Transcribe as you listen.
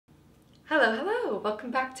Hello, hello! Welcome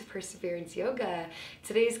back to Perseverance Yoga.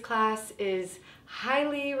 Today's class is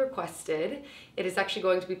highly requested. It is actually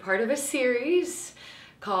going to be part of a series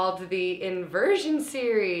called the Inversion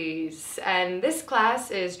Series. And this class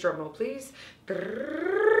is, drumroll please,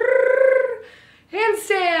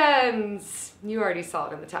 handstands! You already saw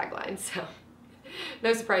it in the tagline, so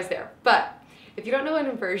no surprise there. But if you don't know what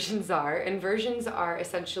inversions are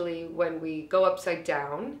essentially when we go upside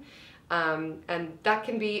down. And that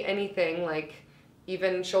can be anything, like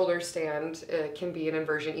even shoulder stand can be an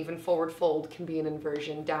inversion, even forward fold can be an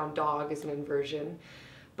inversion, down dog is an inversion.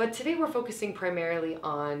 But today we're focusing primarily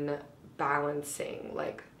on balancing,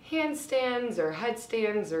 like handstands or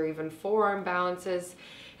headstands or even forearm balances.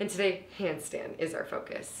 And today, handstand is our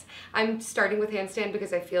focus. I'm starting with handstand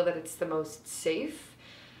because I feel that it's the most safe.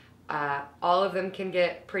 All of them can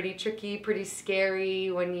get pretty tricky, pretty scary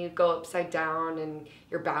when you go upside down and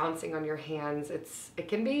you're balancing on your hands. It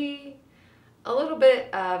can be a little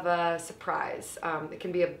bit of a surprise. It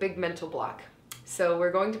can be a big mental block. So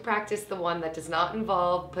we're going to practice the one that does not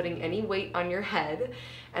involve putting any weight on your head,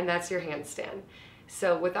 and that's your handstand.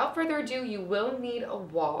 So without further ado, you will need a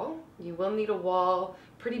wall. You will need a wall,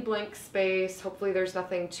 pretty blank space. Hopefully there's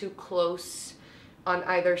nothing too close on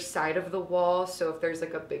either side of the wall. So if there's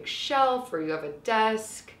like a big shelf or you have a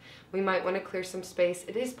desk, we might want to clear some space.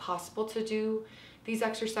 It is possible to do these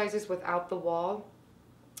exercises without the wall,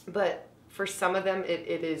 but for some of them it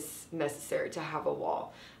is necessary to have a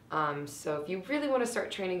wall. So if you really want to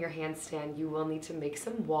start training your handstand, you will need to make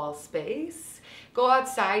some wall space. Go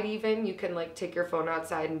outside even. You can like take your phone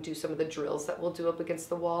outside and do some of the drills that we'll do up against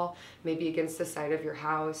the wall, maybe against the side of your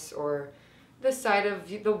house or the side of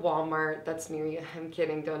the Walmart that's near you. I'm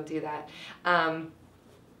kidding, don't do that.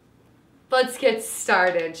 Let's get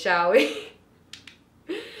started, shall we?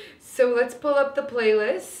 So let's pull up the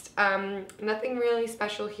playlist. Nothing really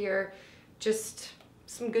special here, just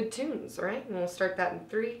some good tunes, all right? And we'll start that in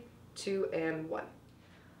 3, 2, and 1.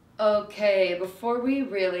 Okay, before we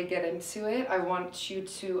really get into it, I want you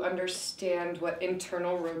to understand what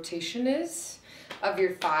internal rotation is of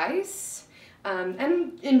your thighs.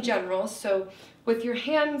 And in general, so with your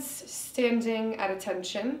hands standing at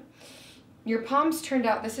attention, your palms turned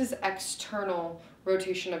out, this is external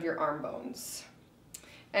rotation of your arm bones.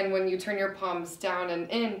 And when you turn your palms down and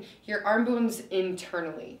in, your arm bones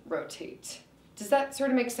internally rotate. Does that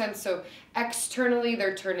sort of make sense? So externally,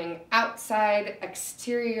 they're turning outside,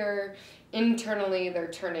 exterior. Internally,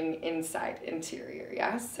 they're turning inside, interior,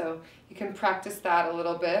 yeah? So you can practice that a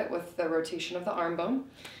little bit with the rotation of the arm bone.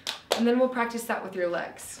 And then we'll practice that with your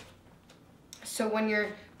legs. So when your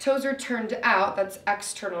toes are turned out, that's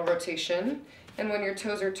external rotation. And when your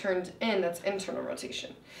toes are turned in, that's internal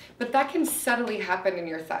rotation. But that can subtly happen in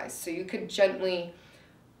your thighs. So you could gently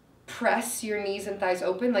press your knees and thighs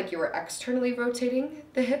open like you were externally rotating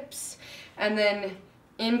the hips. And then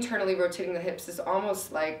internally rotating the hips is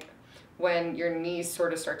almost like when your knees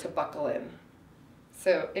sort of start to buckle in.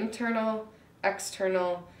 So internal,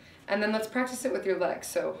 external, and then let's practice it with your legs.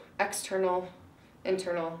 So external,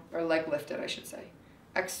 internal, or leg lifted, I should say.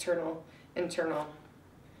 External, internal,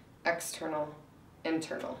 external,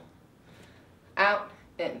 internal. Out,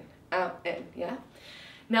 in, yeah?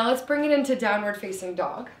 Now let's bring it into downward facing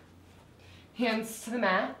dog. Hands to the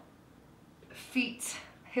mat, feet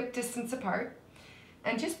hip distance apart,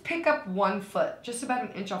 and just pick up one foot, just about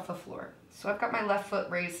an inch off the floor. So I've got my left foot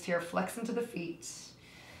raised here, flex into the feet,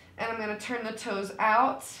 and I'm gonna turn the toes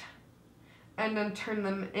out, and then turn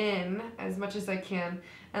them in as much as I can,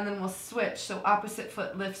 and then we'll switch. So opposite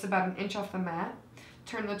foot lifts about an inch off the mat,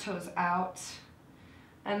 turn the toes out,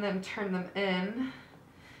 and then turn them in,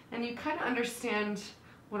 and you kind of understand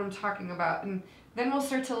what I'm talking about. And then we'll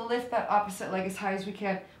start to lift that opposite leg as high as we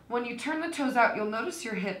can. When you turn the toes out, you'll notice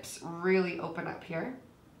your hips really open up here.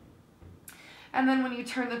 And then when you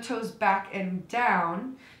turn the toes back and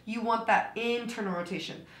down, you want that internal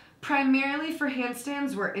rotation. Primarily for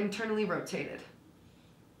handstands, we're internally rotated.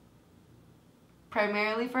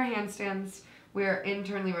 Primarily for handstands, we are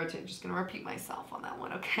internally rotated. Just gonna repeat myself on that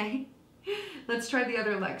one, okay? Let's try the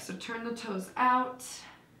other leg. So turn the toes out,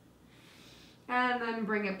 and then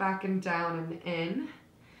bring it back and down and in.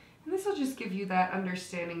 And this will just give you that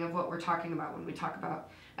understanding of what we're talking about when we talk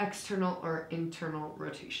about external or internal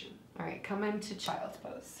rotation. All right, come into child's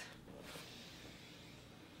pose.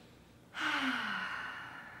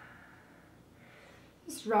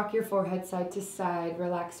 Just rock your forehead side to side,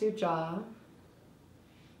 relax your jaw.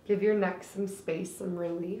 Give your neck some space, some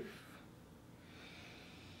relief.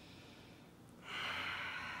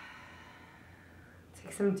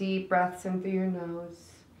 Take some deep breaths in through your nose.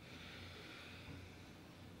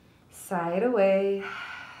 Sigh it away.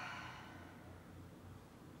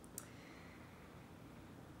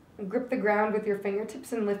 grip the ground with your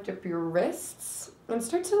fingertips and lift up your wrists. And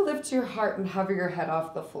start to lift your heart and hover your head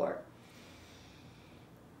off the floor.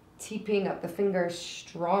 Teeping up the fingers,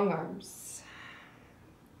 strong arms.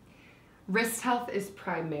 Wrist health is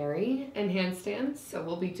primary in handstands, so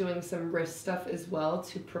we'll be doing some wrist stuff as well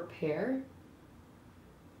to prepare.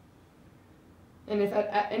 And if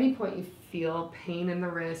at any point you feel pain in the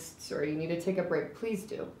wrists or you need to take a break, please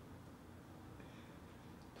do.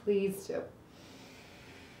 Please do.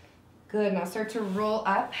 Good, now start to roll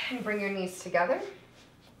up and bring your knees together.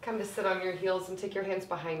 Come to sit on your heels and take your hands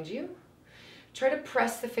behind you. Try to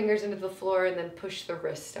press the fingers into the floor and then push the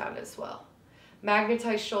wrists down as well.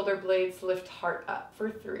 Magnetize shoulder blades, lift heart up for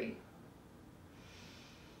 3.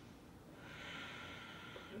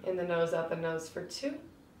 In the nose, out the nose for 2.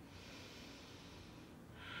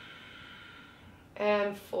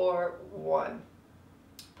 And for 1.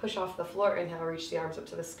 Push off the floor, inhale, reach the arms up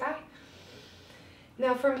to the sky.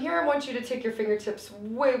 Now from here, I want you to take your fingertips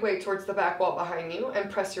way, way towards the back wall behind you and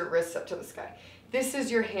press your wrists up to the sky. This is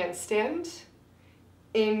your handstand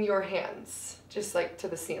in your hands, just like to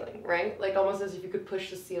the ceiling, right? Like almost as if you could push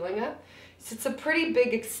the ceiling up. So it's a pretty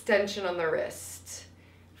big extension on the wrist.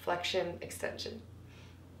 Flexion, extension.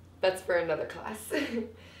 That's for another class.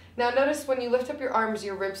 Now notice when you lift up your arms,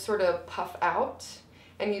 your ribs sort of puff out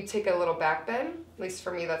and you take a little back bend. At least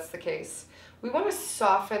for me, that's the case. We want to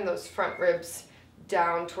soften those front ribs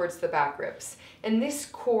down towards the back ribs. And this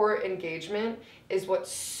core engagement is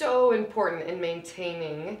what's so important in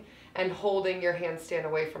maintaining and holding your handstand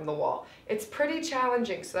away from the wall. It's pretty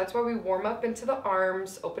challenging, so that's why we warm up into the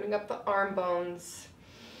arms, opening up the arm bones.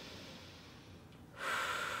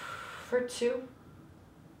 For 2,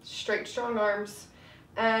 straight, strong arms.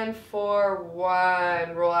 And for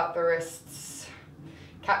 1, roll out the wrists.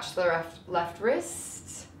 Catch the left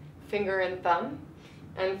wrist, finger and thumb,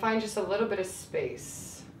 and find just a little bit of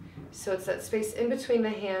space. So it's that space in between the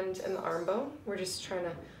hand and the arm bone. We're just trying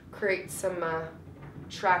to create some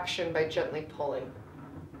traction by gently pulling,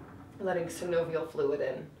 letting synovial fluid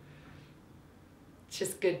in. It's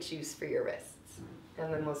just good juice for your wrists.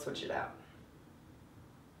 And then we'll switch it out.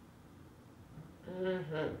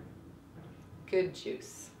 Good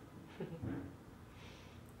juice.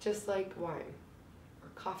 Just like wine or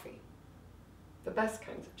coffee. The best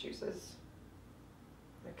kinds of juices.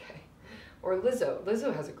 Okay. Or Lizzo.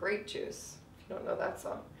 Lizzo has a great juice. If you don't know that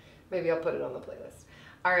song, maybe I'll put it on the playlist.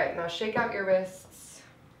 All right, now shake out your wrists.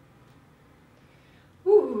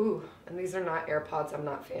 Woo! And these are not AirPods, I'm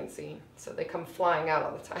not fancy, so they come flying out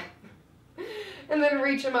all the time. And then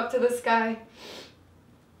reach them up to the sky.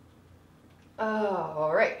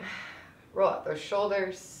 All right. Roll out those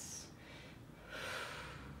shoulders.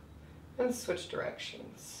 And switch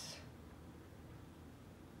directions.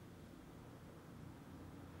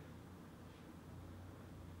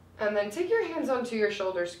 And then take your hands onto your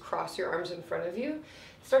shoulders, cross your arms in front of you.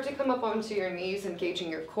 Start to come up onto your knees,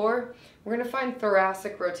 engaging your core. We're going to find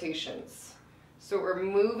thoracic rotations. So we're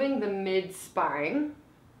moving the mid-spine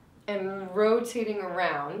and rotating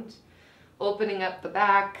around, opening up the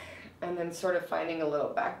back, and then sort of finding a little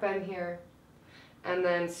back bend here. And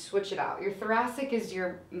then switch it out. Your thoracic is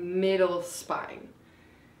your middle spine.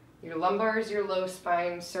 Your lumbar is your low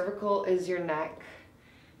spine, cervical is your neck,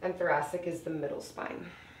 and thoracic is the middle spine.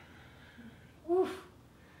 Woo.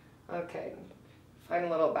 Okay, find a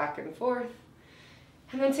little back and forth.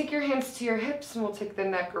 And then take your hands to your hips and we'll take the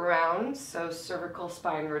neck around, so cervical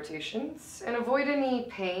spine rotations. And avoid any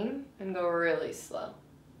pain and go really slow.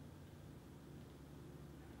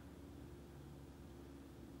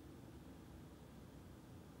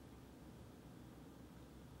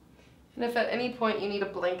 And if at any point you need a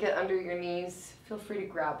blanket under your knees, feel free to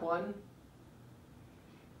grab one.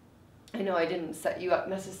 I know I didn't set you up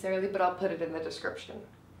necessarily, but I'll put it in the description.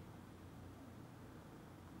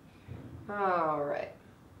 All right.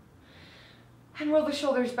 And roll the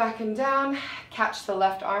shoulders back and down. Catch the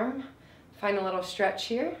left arm. Find a little stretch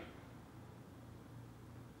here.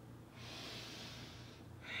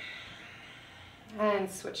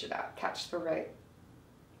 And switch it out. Catch the right.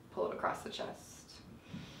 Pull it across the chest.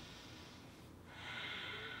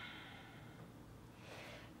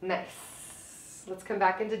 Nice. Let's come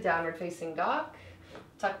back into downward facing dog.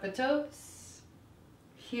 Tuck the toes.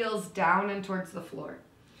 Heels down and towards the floor.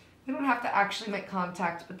 You don't have to actually make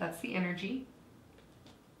contact, but that's the energy.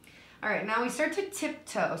 All right, now we start to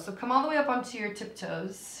tiptoe. So come all the way up onto your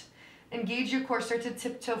tiptoes. Engage your core, start to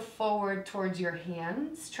tiptoe forward towards your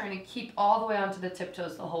hands, trying to keep all the way onto the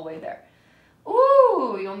tiptoes the whole way there.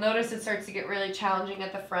 Ooh, you'll notice it starts to get really challenging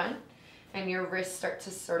at the front and your wrists start to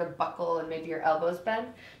sort of buckle and maybe your elbows bend.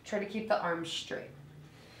 Try to keep the arms straight.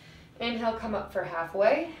 Inhale, come up for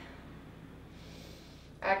halfway.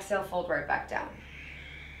 Exhale, fold right back down.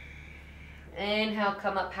 Inhale,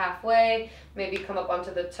 come up halfway. Maybe come up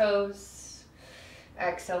onto the toes.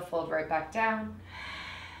 Exhale, fold right back down.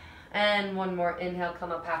 And one more. Inhale,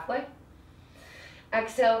 come up halfway.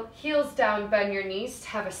 Exhale, heels down, bend your knees,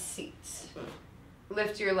 have a seat.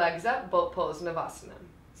 Lift your legs up, boat pose, Navasana.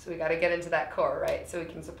 So we got to get into that core, right? So we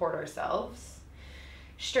can support ourselves.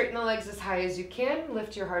 Straighten the legs as high as you can,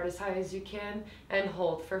 lift your heart as high as you can, and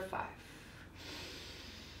hold for 5.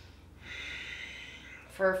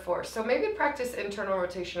 For 4. So maybe practice internal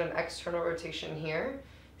rotation and external rotation here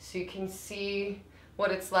so you can see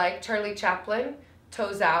what it's like. Charlie Chaplin,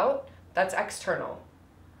 toes out, that's external.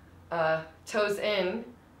 Toes in,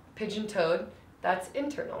 pigeon-toed, that's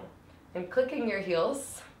internal. And clicking your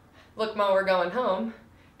heels, look ma, we're going home,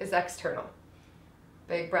 is external.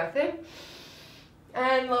 Big breath in.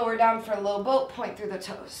 And lower down for a low boat, point through the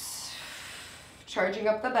toes. Charging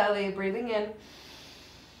up the belly, breathing in.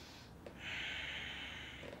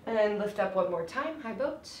 And lift up one more time, high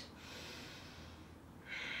boat.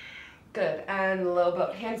 Good, and low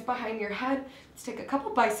boat. Hands behind your head. Let's take a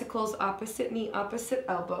couple bicycles, opposite knee, opposite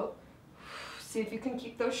elbow. See if you can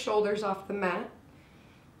keep those shoulders off the mat.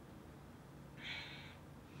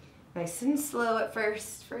 Nice and slow at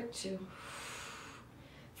first, for 2.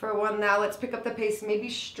 For 1 now, let's pick up the pace, maybe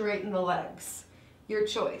straighten the legs. Your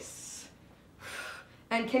choice.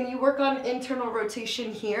 And can you work on internal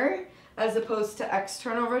rotation here as opposed to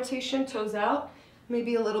external rotation, toes out?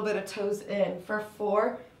 Maybe a little bit of toes in. For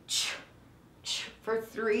 4, for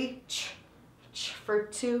 3, for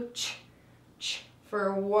 2,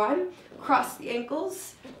 for 1. Cross the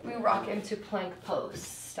ankles, we rock into plank pose,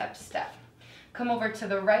 step, step. Come over to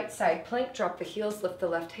the right side plank, drop the heels, lift the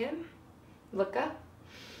left hand, look up.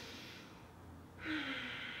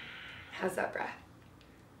 How's that breath?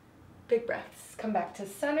 Big breaths. Come back to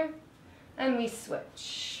center, and we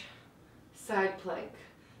switch. Side plank.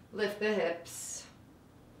 Lift the hips.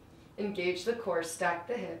 Engage the core, stack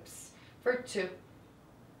the hips. For 2.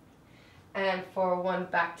 And for 1,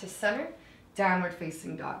 back to center, downward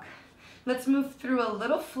facing dog. Let's move through a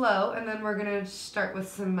little flow, and then we're gonna start with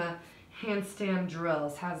some handstand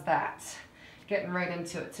drills. How's that? Getting right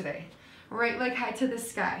into it today. Right leg high to the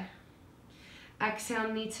sky.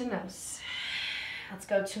 Exhale, knee to nose. Let's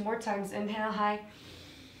go 2 more times. Inhale, high.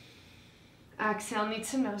 Exhale, knee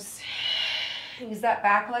to nose. Use that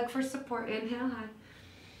back leg for support. Inhale,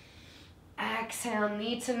 high. Exhale,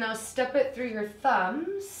 knee to nose. Step it through your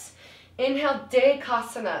thumbs. Inhale,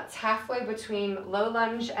 Dekasana. It's halfway between low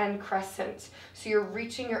lunge and crescent. So you're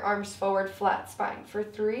reaching your arms forward, flat spine. For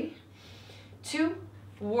 3, 2,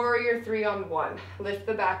 warrior 3 on 1. Lift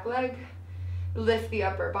the back leg. Lift the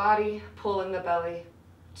upper body, pull in the belly.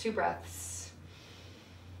 2 breaths.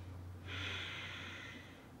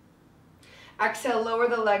 Exhale, lower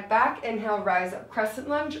the leg back. Inhale, rise up, crescent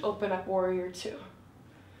lunge, open up, warrior 2.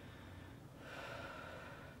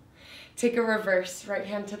 Take a reverse, right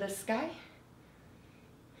hand to the sky.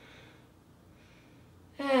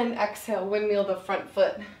 And exhale, windmill the front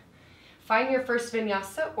foot. Find your first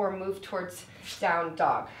vinyasa or move towards down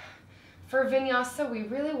dog. For vinyasa, we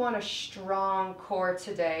really want a strong core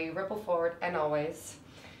today. Ripple forward and always.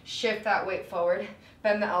 Shift that weight forward.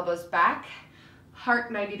 Bend the elbows back.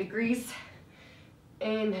 Heart 90 degrees.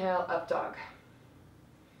 Inhale, up dog.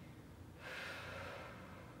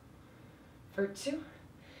 For 2.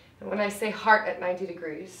 And when I say heart at 90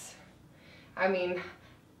 degrees, I mean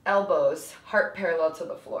elbows, heart parallel to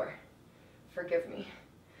the floor. Forgive me.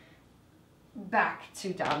 Back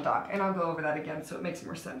to down dog. And I'll go over that again so it makes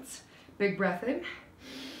more sense. Big breath in.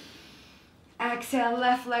 Exhale,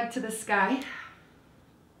 left leg to the sky.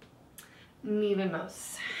 Knee to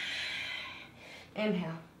nose.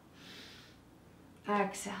 Inhale.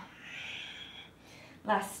 Exhale.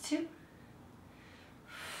 Last 2.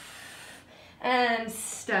 And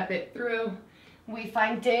step it through. We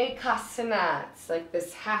find Dekasana. It's like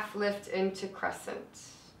this half lift into crescent.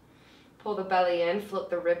 Pull the belly in,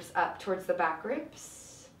 float the ribs up towards the back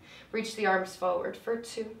ribs. Reach the arms forward for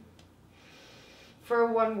 2. For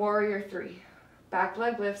 1, warrior 3. Back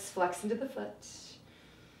leg lifts, flex into the foot.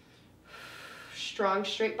 Strong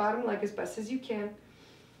straight bottom leg as best as you can.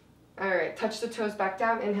 All right, touch the toes back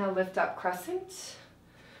down. Inhale, lift up, crescent.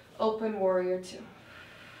 Open, warrior 2.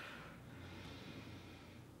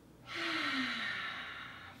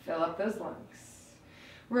 Fill up those lungs.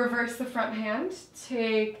 Reverse the front hand.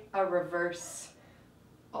 Take a reverse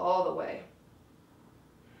all the way.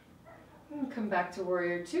 And come back to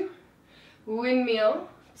warrior 2. Windmill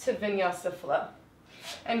to vinyasa flow.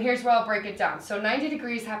 And here's where I'll break it down. So 90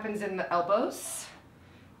 degrees happens in the elbows,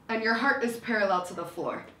 and your heart is parallel to the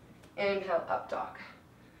floor. Inhale, up dog.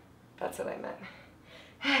 That's what I meant.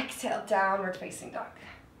 Exhale, downward facing dog.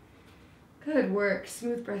 Good work.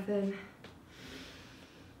 Smooth breath in.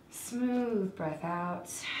 Smooth breath out.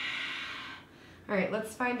 All right,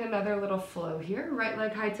 let's find another little flow here. Right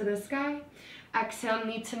leg high to the sky. Exhale,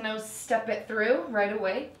 knee to nose, step it through right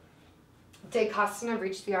away. Dekasana,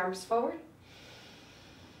 reach the arms forward.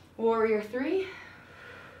 Warrior 3.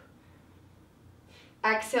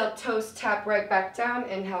 Exhale, toes tap right back down.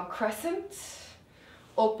 Inhale, crescent.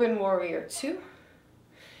 Open warrior 2.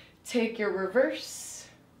 Take your reverse.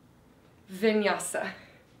 Vinyasa.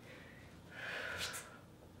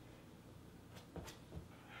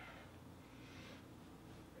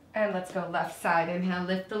 And let's go left side. Inhale,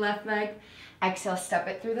 lift the left leg. Exhale, step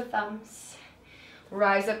it through the thumbs.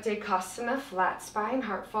 Rise up, Dekasana, flat spine,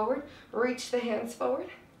 heart forward. Reach the hands forward.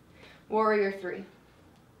 Warrior 3.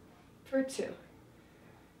 For 2.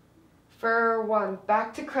 For 1.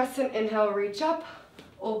 Back to crescent. Inhale, reach up.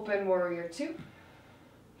 Open warrior 2.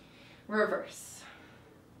 Reverse.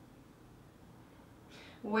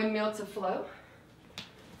 Windmill to flow.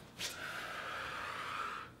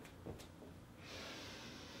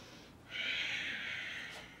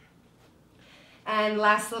 And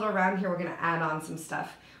last little round here, we're going to add on some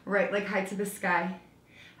stuff. Right leg high to the sky.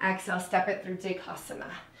 Exhale, step it through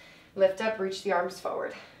Dekasana. Lift up, reach the arms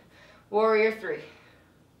forward. Warrior 3.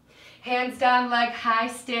 Hands down, leg high,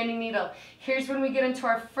 standing needle. Here's when we get into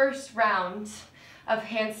our first round of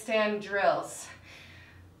handstand drills.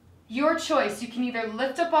 Your choice. You can either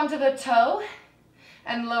lift up onto the toe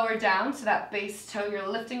and lower down, so that base toe, you're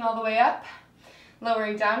lifting all the way up,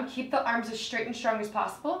 lowering down. Keep the arms as straight and strong as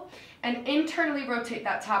possible, and internally rotate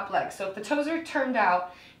that top leg. So if the toes are turned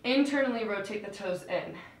out, internally rotate the toes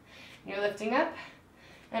in. You're lifting up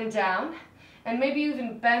and down, and maybe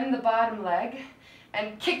even bend the bottom leg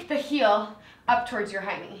and kick the heel up towards your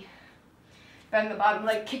high knee. Bend the bottom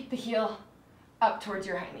leg, kick the heel up towards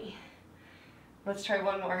your high knee. Let's try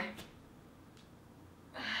one more.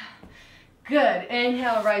 Good.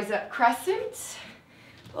 Inhale, rise up, crescent.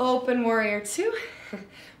 Open warrior 2.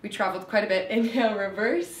 We traveled quite a bit. Inhale,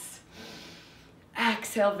 reverse.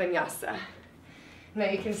 Exhale, vinyasa. Now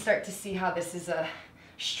you can start to see how this is a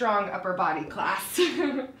strong upper body class.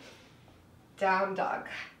 Down dog.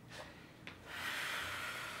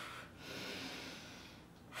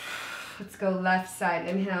 Let's go left side.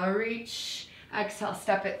 Inhale, reach. Exhale,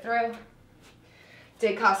 step it through.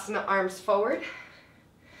 Dekasana, arms forward.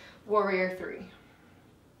 Warrior 3.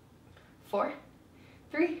 4,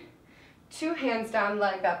 3, 2, hands down,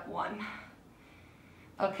 leg up, 1.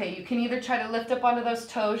 Okay, you can either try to lift up onto those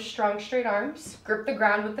toes, strong straight arms, grip the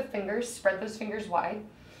ground with the fingers, spread those fingers wide.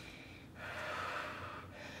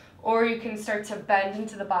 Or you can start to bend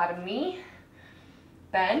into the bottom knee.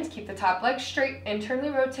 Bend, keep the top leg straight, internally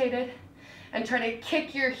rotated, and try to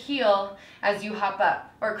kick your heel as you hop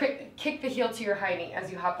up, or kick the heel to your high knee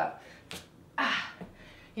as you hop up.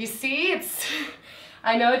 You see,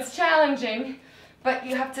 I know it's challenging, but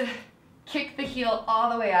you have to kick the heel all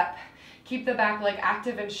the way up. Keep the back leg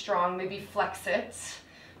active and strong, maybe flex it.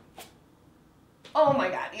 Oh my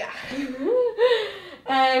God, yeah.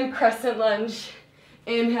 And crescent lunge.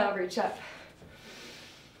 Inhale, reach up.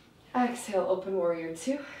 Exhale, open warrior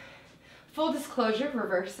 2. Full disclosure,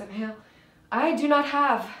 reverse inhale. I do not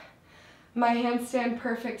have my handstand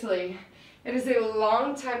perfectly. It is a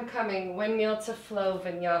long time coming. Windmill to flow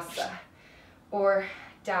vinyasa, or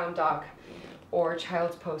down dog, or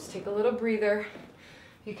child's pose. Take a little breather.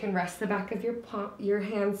 You can rest the back of your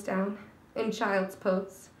hands down in child's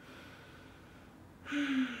pose.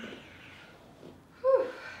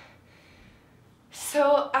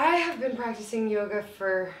 So I have been practicing yoga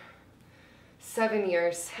for 7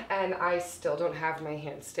 years, and I still don't have my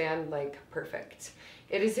handstand like perfect.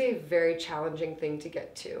 It is a very challenging thing to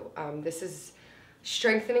get to. This is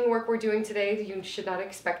strengthening work we're doing today. You should not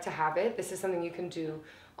expect to have it. This is something you can do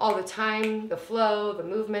all the time, the flow, the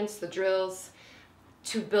movements, the drills,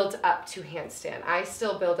 to build up to handstand. I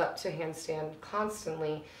still build up to handstand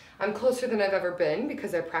constantly. I'm closer than I've ever been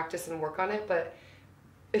because I practice and work on it, but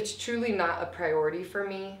it's truly not a priority for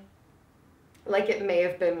me like it may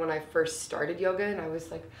have been when I first started yoga, and I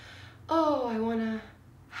was like, oh, I want to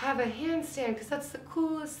have a handstand because that's the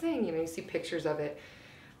coolest thing. You know, you see pictures of it,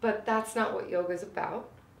 but that's not what yoga is about.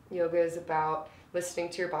 Yoga is about listening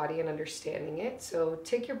to your body and understanding it. So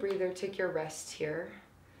take your breather, take your rest here.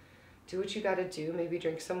 Do what you got to do. Maybe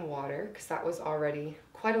drink some water because that was already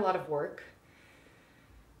quite a lot of work.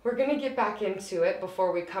 We're going to get back into it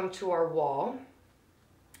before we come to our wall.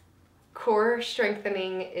 Core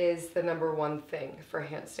strengthening is the #1 thing for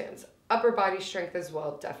handstands. Upper body strength as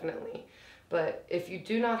well, definitely. But if you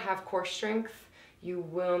do not have core strength, you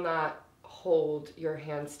will not hold your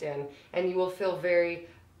handstand, and you will feel very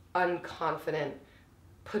unconfident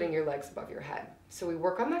putting your legs above your head. So we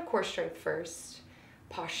work on that core strength first,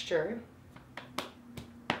 posture,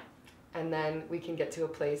 and then we can get to a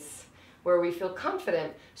place where we feel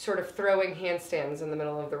confident sort of throwing handstands in the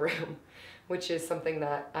middle of the room, which is something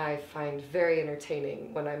that I find very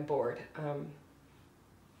entertaining when I'm bored.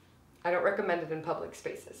 I don't recommend it in public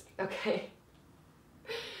spaces, okay?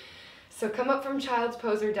 So come up from child's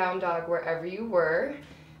pose or down dog wherever you were.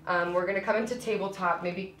 We're gonna come into tabletop,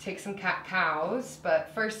 maybe take some cat-cows,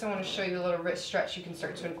 but first I wanna show you a little wrist stretch you can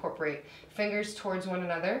start to incorporate. Fingers towards one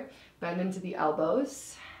another, bend into the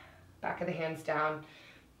elbows, back of the hands down,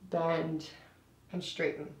 bend and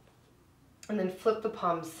straighten. And then flip the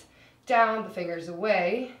palms down, the fingers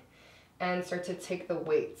away, and start to take the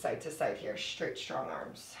weight side to side here. Straight, strong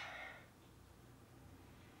arms.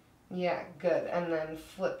 Yeah, good. And then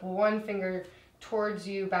flip one finger towards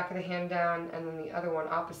you, back of the hand down, and then the other one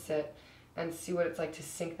opposite, and see what it's like to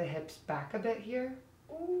sink the hips back a bit here.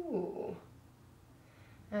 Ooh.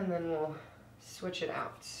 And then we'll switch it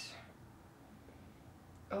out.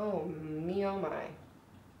 Oh, me, oh my.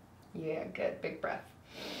 Yeah, good. Big breath.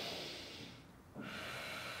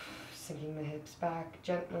 Sinking the hips back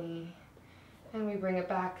gently. And we bring it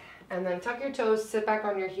back. And then tuck your toes, sit back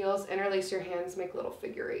on your heels, interlace your hands, make little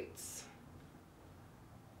figure eights.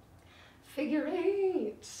 Figure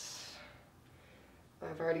eight.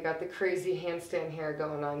 I've already got the crazy handstand hair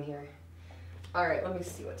going on here. All right, let me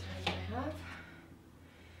see what time I have.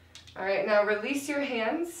 All right, now release your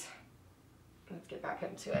hands. Let's get back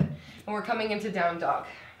into it. And we're coming into down dog.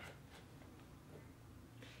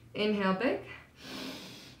 Inhale big.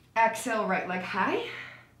 Exhale, right leg high.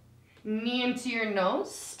 Knee into your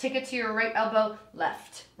nose. Take it to your right elbow,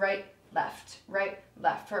 left, right, left, right,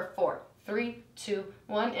 left for 4, 3, 2,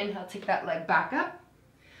 1. Inhale, take that leg back up.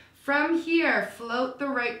 From here, float the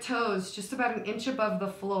right toes just about an inch above the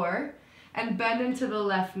floor and bend into the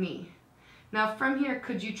left knee. Now from here,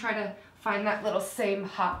 could you try to find that little same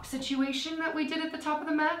hop situation that we did at the top of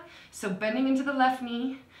the mat? So bending into the left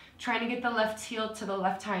knee, trying to get the left heel to the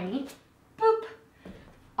left high knee. Boop.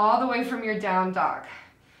 All the way from your down dog.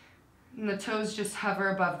 And the toes just hover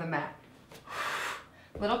above the mat.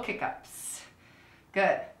 Little kick ups.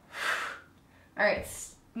 Good. All right,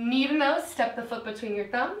 knee to nose, step the foot between your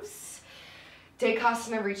thumbs.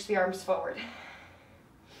 Dekasana, reach the arms forward.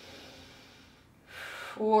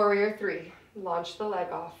 Warrior 3, launch the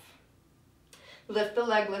leg off. Lift the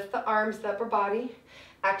leg, lift the arms, the upper body.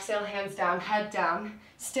 Exhale, hands down, head down.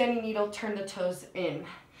 Standing needle, turn the toes in.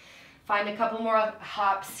 Find a couple more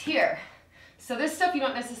hops here. So this stuff, you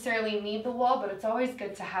don't necessarily need the wall, but it's always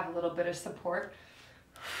good to have a little bit of support.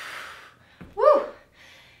 Woo!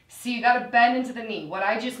 So you gotta bend into the knee. What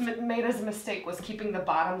I just made as a mistake was keeping the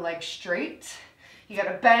bottom leg straight. You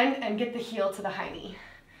gotta bend and get the heel to the high knee.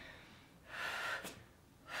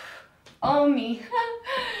 Oh me.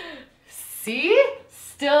 See?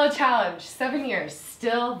 Still a challenge. 7 years,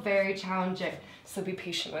 still very challenging. So be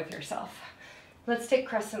patient with yourself. Let's take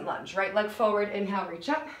crescent lunge. Right leg forward, inhale, reach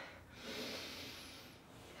up.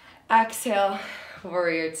 Exhale,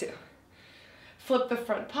 warrior 2. Flip the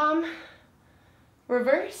front palm,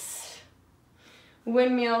 reverse,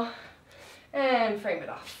 windmill, and frame it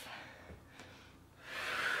off.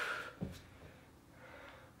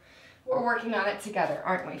 We're working on it together,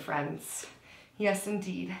 aren't we, friends? Yes,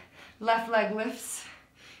 indeed. Left leg lifts,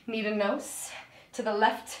 knee to nose, to the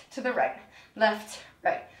left, to the right, left,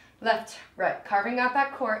 right, left, right. Carving out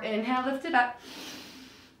that core. Inhale, lift it up.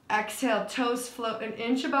 Exhale, toes float an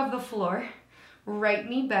inch above the floor. Right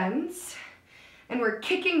knee bends. And we're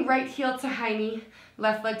kicking right heel to high knee,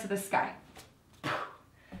 left leg to the sky.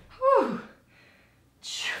 Whew.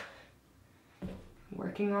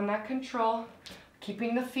 Working on that control.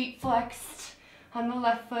 Keeping the feet flexed on the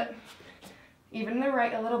left foot. Even the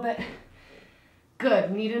right a little bit.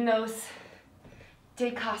 Good, knee to nose.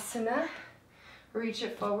 Dekasana. Reach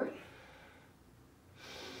it forward.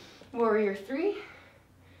 Warrior 3.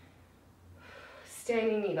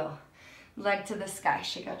 Standing needle. Leg to the sky.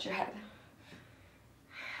 Shake out your head.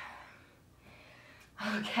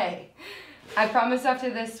 Okay. I promise after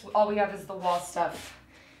this, all we have is the wall stuff.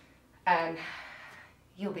 And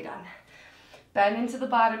you'll be done. Bend into the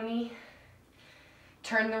bottom knee.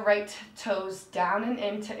 Turn the right toes down and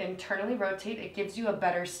in to internally rotate. It gives you a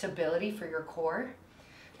better stability for your core.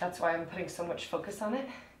 That's why I'm putting so much focus on it.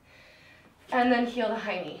 And then heel to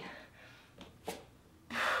high knee.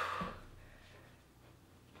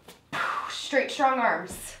 Straight, strong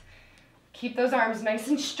arms. Keep those arms nice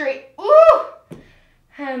and straight. Ooh!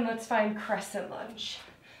 And let's find crescent lunge.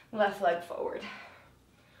 Left leg forward.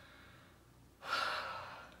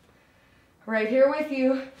 Right here with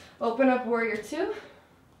you. Open up warrior two.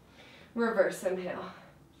 Reverse inhale.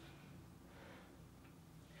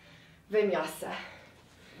 Vinyasa.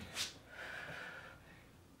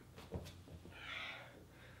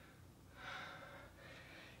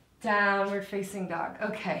 Downward facing dog.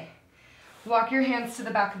 Okay. Walk your hands to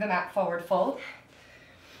the back of the mat, forward fold.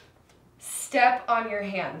 Step on your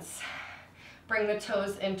hands. Bring the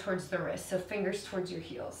toes in towards the wrist, so fingers towards your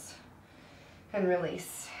heels. And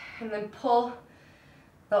release. And then pull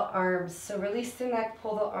the arms. So release the neck,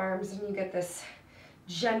 pull the arms, and you get this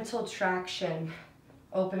gentle traction,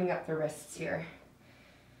 opening up the wrists here.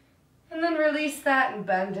 And then release that and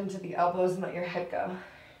bend into the elbows and let your head go.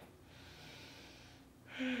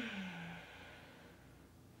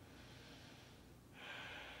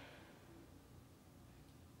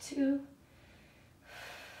 Two.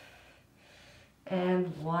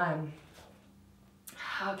 And one.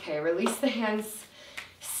 Okay, release the hands,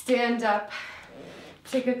 stand up,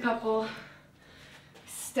 take a couple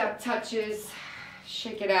step touches,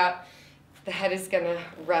 shake it out. The head is gonna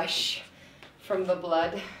rush from the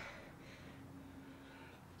blood.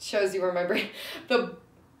 Shows you remember, the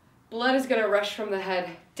blood is gonna rush from the head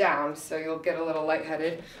down, so you'll get a little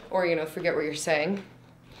lightheaded or, forget what you're saying.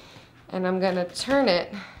 And I'm gonna turn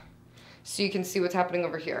it so you can see what's happening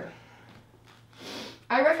over here.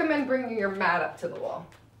 I recommend bringing your mat up to the wall.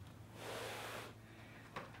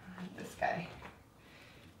 This guy,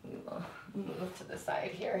 we'll move to the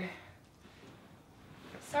side here.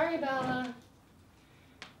 Sorry, Bella.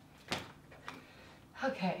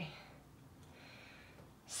 Okay.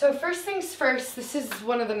 So first things first, this is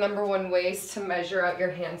one of the #1 ways to measure out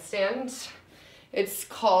your handstand. It's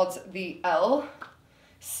called the L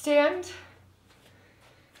stand.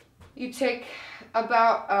 You take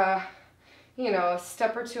about a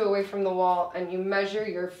step or two away from the wall and you measure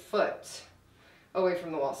your foot away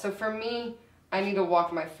from the wall. So for me, I need to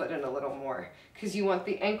walk my foot in a little more because you want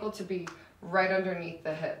the ankle to be right underneath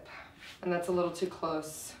the hip, and that's a little too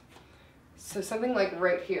close. So something like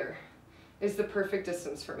right here is the perfect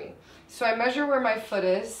distance for me. So I measure where my foot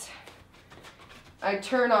is, I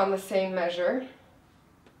turn on the same measure,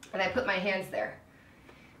 and I put my hands there.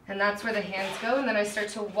 And that's where the hands go, and then I start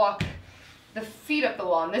to walk the feet up the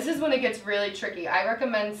wall. And this is when it gets really tricky. I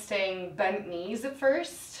recommend staying bent knees at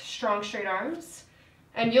first, strong straight arms,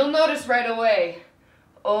 and you'll notice right away,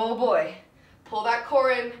 oh boy, pull that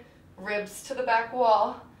core in, ribs to the back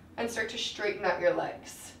wall, and start to straighten out your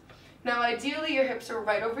legs. Now ideally your hips are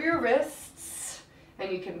right over your wrists,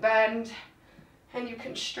 and you can bend, and you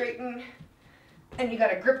can straighten, and you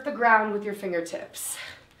gotta grip the ground with your fingertips.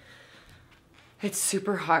 It's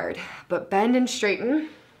super hard, but bend and straighten.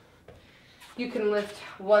 You can lift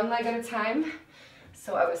one leg at a time.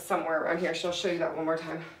 So I was somewhere around here, so I'll show you that one more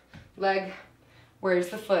time. Leg, where's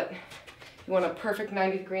the foot? You want a perfect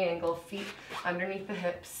 90-degree angle, feet underneath the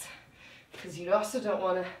hips, because you also don't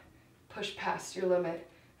want to push past your limit.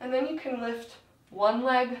 And then you can lift one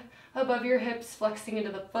leg above your hips, flexing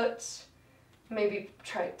into the foot. Maybe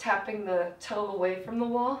try tapping the toe away from the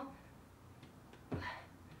wall.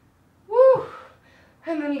 Woo!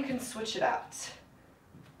 And then you can switch it out.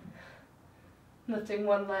 Lifting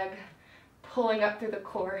one leg, pulling up through the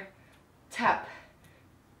core, tap,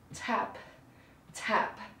 tap,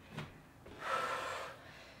 tap.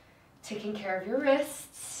 Taking care of your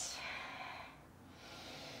wrists.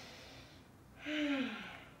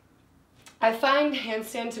 I find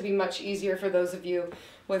handstand to be much easier for those of you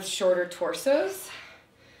with shorter torsos.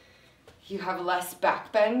 You have less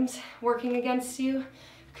back bend working against you,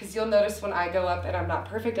 because you'll notice when I go up, and I'm not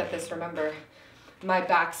perfect at this, remember, my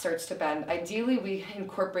back starts to bend. Ideally, we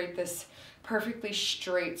incorporate this perfectly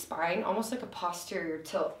straight spine, almost like a posterior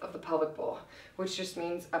tilt of the pelvic bowl, which just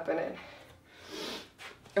means up and in.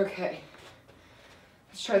 Okay,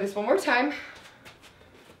 let's try this one more time.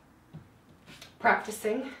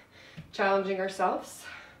 Practicing, challenging ourselves,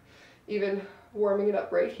 even warming it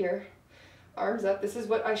up right here. Arms up, this is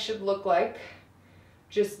what I should look like,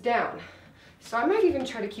 just down. So I might even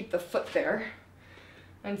try to keep the foot there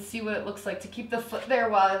and see what it looks like to keep the foot there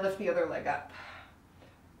while I lift the other leg up.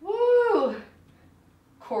 Woo!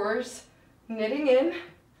 Cores knitting in,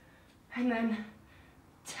 and then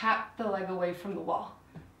tap the leg away from the wall.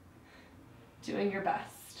 Doing your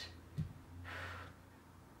best.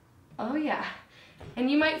 Oh yeah.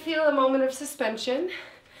 And you might feel a moment of suspension.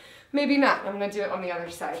 Maybe not. I'm gonna do it on the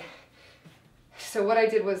other side. So what I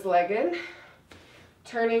did was leg in,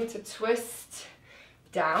 turning to twist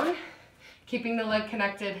down, keeping the leg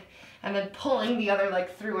connected, and then pulling the other leg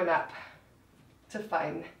through and up to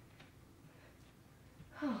find.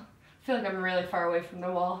 Oh, I feel like I'm really far away from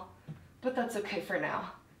the wall, but that's okay for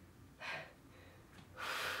now.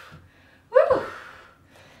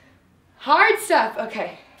 Hard stuff.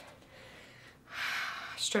 Okay.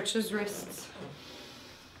 Stretch those wrists.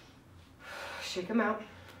 Shake them out.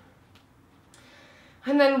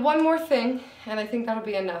 And then one more thing, and I think that'll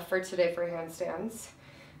be enough for today for handstands,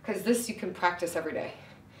 because this you can practice every day.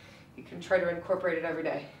 You can try to incorporate it every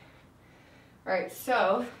day. All right,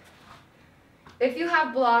 so if you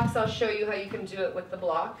have blocks, I'll show you how you can do it with the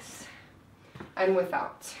blocks and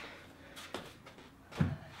without.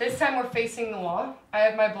 This time we're facing the wall. I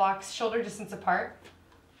have my blocks shoulder distance apart.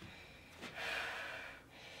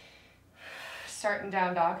 Start in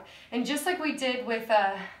down dog. And just like we did with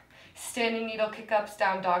standing needle kick-ups,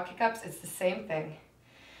 down dog kick-ups, it's the same thing.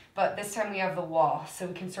 But this time we have the wall, so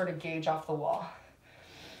we can sort of gauge off the wall.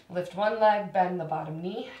 Lift one leg, bend the bottom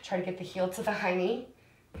knee. Try to get the heel to the high knee.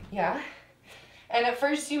 Yeah. And at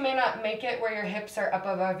first you may not make it where your hips are up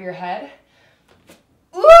above your head.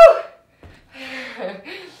 Woo!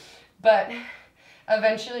 But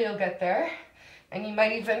eventually you'll get there. And you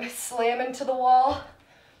might even slam into the wall.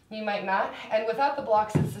 You might not. And without the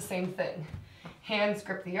blocks, it's the same thing. Hands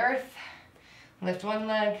grip the earth. Lift one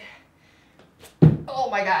leg. Oh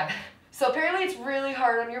my God. So apparently it's really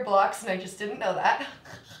hard on your blocks, and I just didn't know that.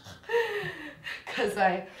 Because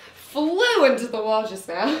I flew into the wall just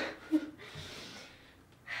now.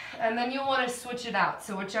 And then you'll want to switch it out.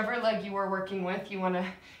 So whichever leg you were working with, you want to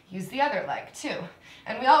use the other leg too.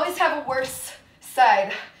 And we always have a worse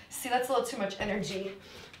side. See, that's a little too much energy.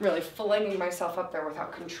 Really flinging myself up there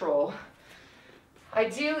without control.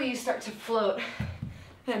 Ideally, you start to float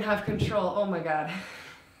and have control. Oh my God.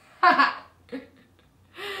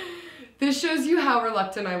 This shows you how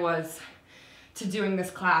reluctant I was to doing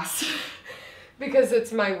this class because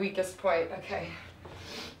it's my weakest point. Okay.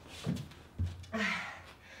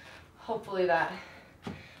 Hopefully that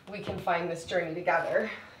we can find this journey together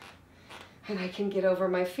and I can get over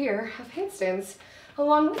my fear of handstands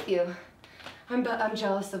along with you. I'm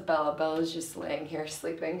jealous of Bella. Bella's just laying here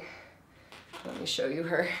sleeping. Let me show you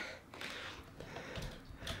her.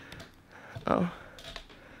 Oh.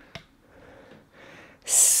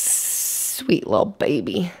 Sweet little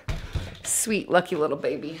baby. Sweet, lucky little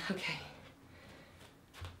baby. Okay.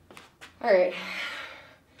 All right.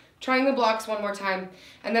 Trying the blocks one more time.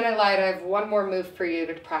 And then I lied. I have one more move for you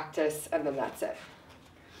to practice, and then that's it.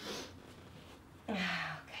 Okay.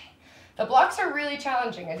 The blocks are really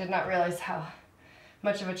challenging. I did not realize how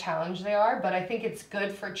much of a challenge they are, but I think it's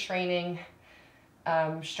good for training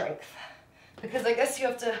strength. Because I guess you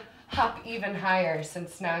have to hop even higher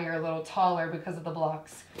since now you're a little taller because of the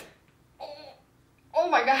blocks. Oh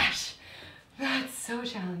my gosh, that's so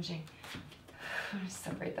challenging. I'm gonna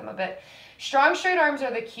separate them a bit. Strong straight arms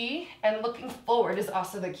are the key, and looking forward is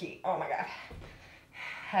also the key. Oh my God.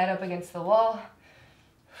 Head up against the wall.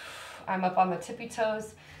 I'm up on the tippy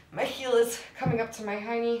toes. My heel is coming up to my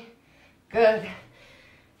hiney. Good.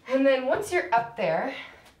 And then once you're up there,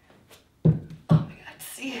 oh my God,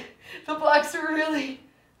 see, the blocks really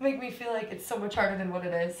make me feel like it's so much harder than what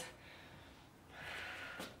it is.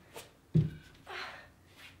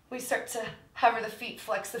 We start to hover the feet,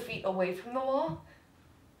 flex the feet away from the wall.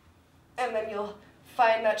 And then you'll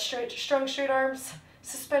find that strong straight arms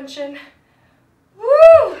suspension.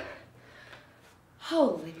 Woo!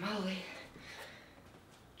 Holy moly.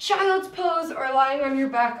 Child's pose or lying on your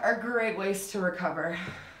back are great ways to recover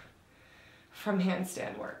from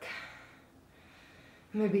handstand work.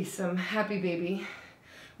 Maybe some happy baby.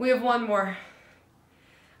 We have one more.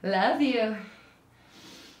 Love you.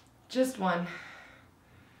 Just one.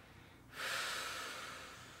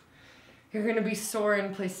 You're gonna be sore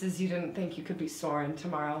in places you didn't think you could be sore in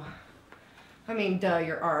tomorrow. I mean, duh,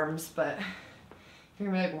 your arms, but you're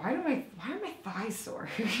gonna be like, why are my thighs sore?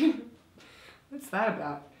 What's that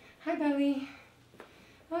about? Hi, Belly.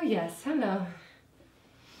 Oh yes, hello.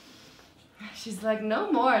 She's like, no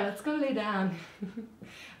more, let's go lay down.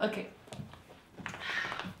 Okay.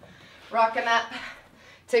 Rockin' up.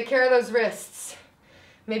 Take care of those wrists.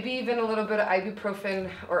 Maybe even a little bit of ibuprofen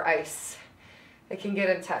or ice. It can get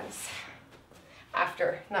intense.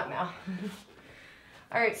 After, not now.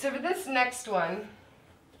 All right, so for this next one,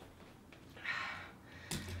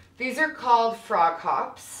 these are called frog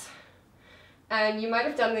hops. And you might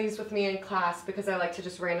have done these with me in class because I like to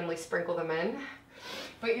just randomly sprinkle them in.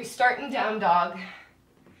 But you start in down dog.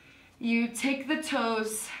 You take the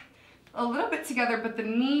toes a little bit together, but the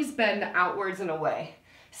knees bend outwards and away.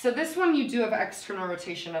 So this one you do have external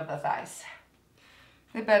rotation of the thighs.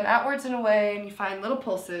 They bend outwards and away, and you find little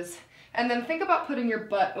pulses. And then think about putting your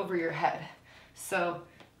butt over your head. So,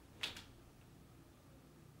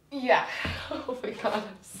 yeah. Oh my God, I'm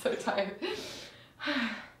so tired.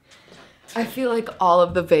 I feel like all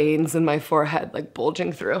of the veins in my forehead like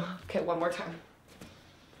bulging through. Okay, one more time.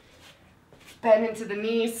 Bend into the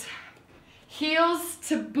knees. Heels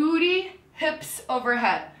to booty, hips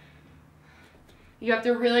overhead. You have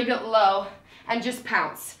to really get low and just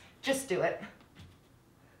pounce. Just do it.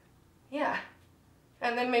 Yeah.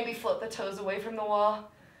 And then maybe float the toes away from the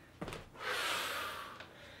wall.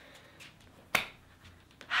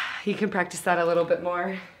 You can practice that a little bit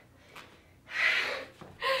more.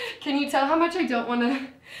 Can you tell how much I don't want to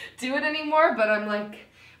do it anymore? But I'm like,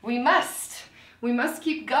 we must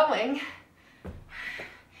keep going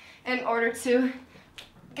in order to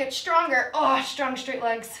get stronger. Oh, strong straight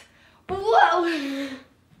legs. Whoa.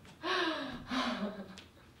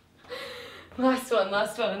 Last one,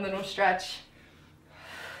 and then we'll stretch.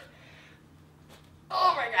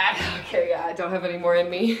 Oh my God. Okay, yeah, I don't have any more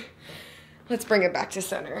in me. Let's bring it back to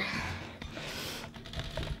center.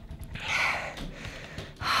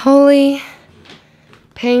 Holy,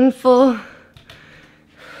 painful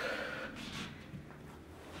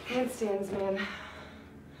handstands, man.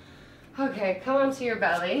 Okay, come onto your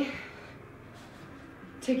belly.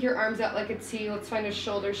 Take your arms out like a T. Let's find a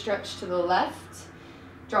shoulder stretch to the left.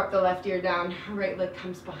 Drop the left ear down. Right leg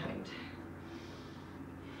comes behind.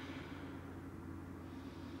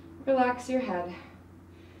 Relax your head.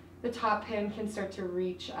 The top hand can start to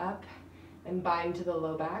reach up and bind to the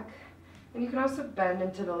low back. And you can also bend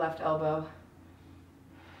into the left elbow.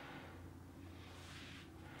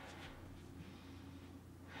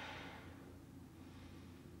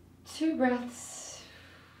 Two breaths.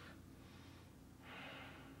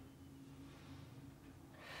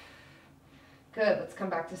 Good, let's come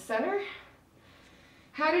back to center.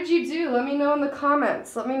 How did you do? Let me know in the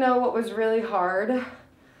comments. Let me know what was really hard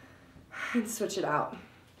and switch it out.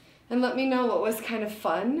 And let me know what was kind of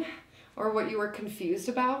fun or what you were confused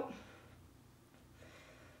about.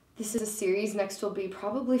 This is a series. Next will be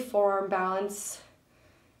probably forearm balance.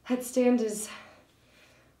 Headstand is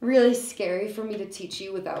really scary for me to teach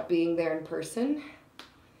you without being there in person.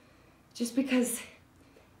 Just because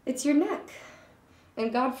it's your neck.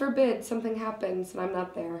 And God forbid something happens and I'm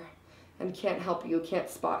not there and can't help you, can't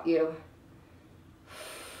spot you.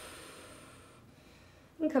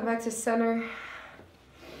 And come back to center.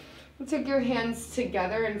 And take your hands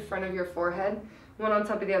together in front of your forehead, one on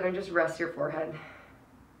top of the other, and just rest your forehead.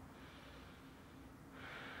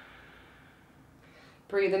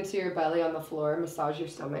 Breathe into your belly on the floor, massage your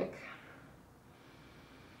stomach.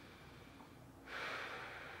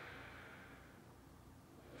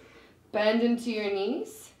 Bend into your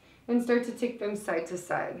knees and start to take them side to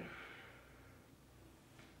side.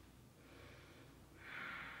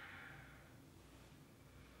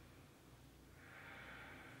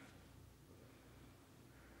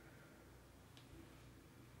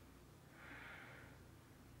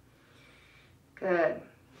 Good.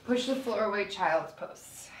 Push the floor away, child's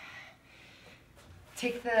pose.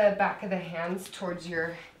 Take the back of the hands towards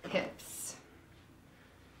your hips.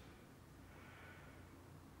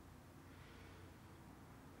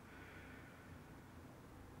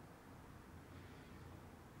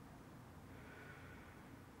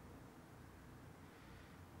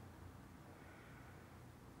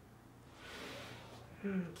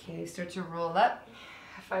 Okay, start to roll up.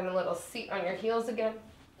 Find a little seat on your heels again.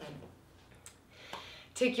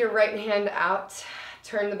 Take your right hand out,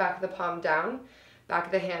 turn the back of the palm down, back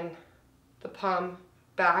of the hand, the palm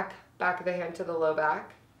back, back of the hand to the low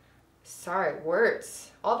back. Sorry,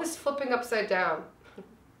 words. All this flipping upside down.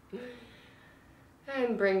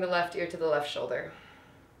 And bring the left ear to the left shoulder.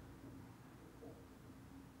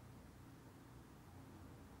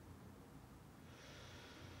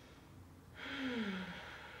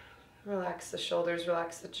 Relax the shoulders,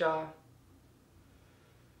 relax the jaw.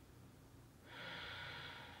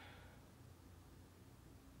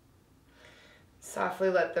 Softly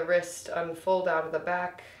let the wrist unfold out of the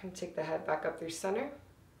back and take the head back up through center.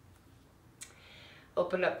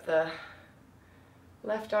 Open up the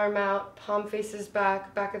left arm out, palm faces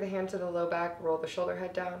back, back of the hand to the low back, roll the shoulder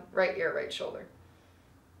head down, right ear, right shoulder.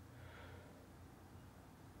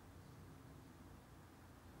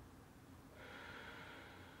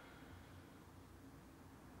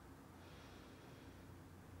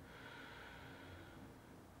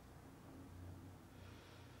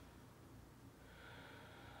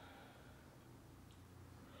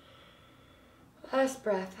 Last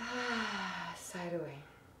breath, side away.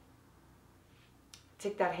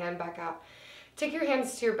 Take that hand back out. Take your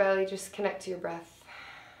hands to your belly, just connect to your breath.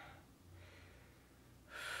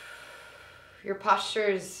 Your posture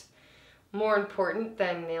is more important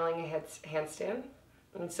than nailing a handstand,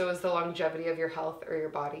 and so is the longevity of your health or your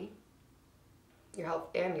body. Your health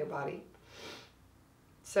and your body.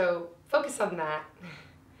 So focus on that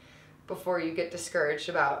before you get discouraged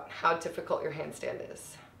about how difficult your handstand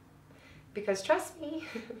is. Because trust me,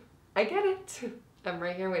 I get it. I'm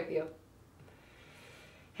right here with you.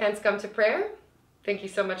 Hands come to prayer. Thank you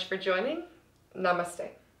so much for joining.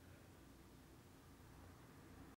 Namaste.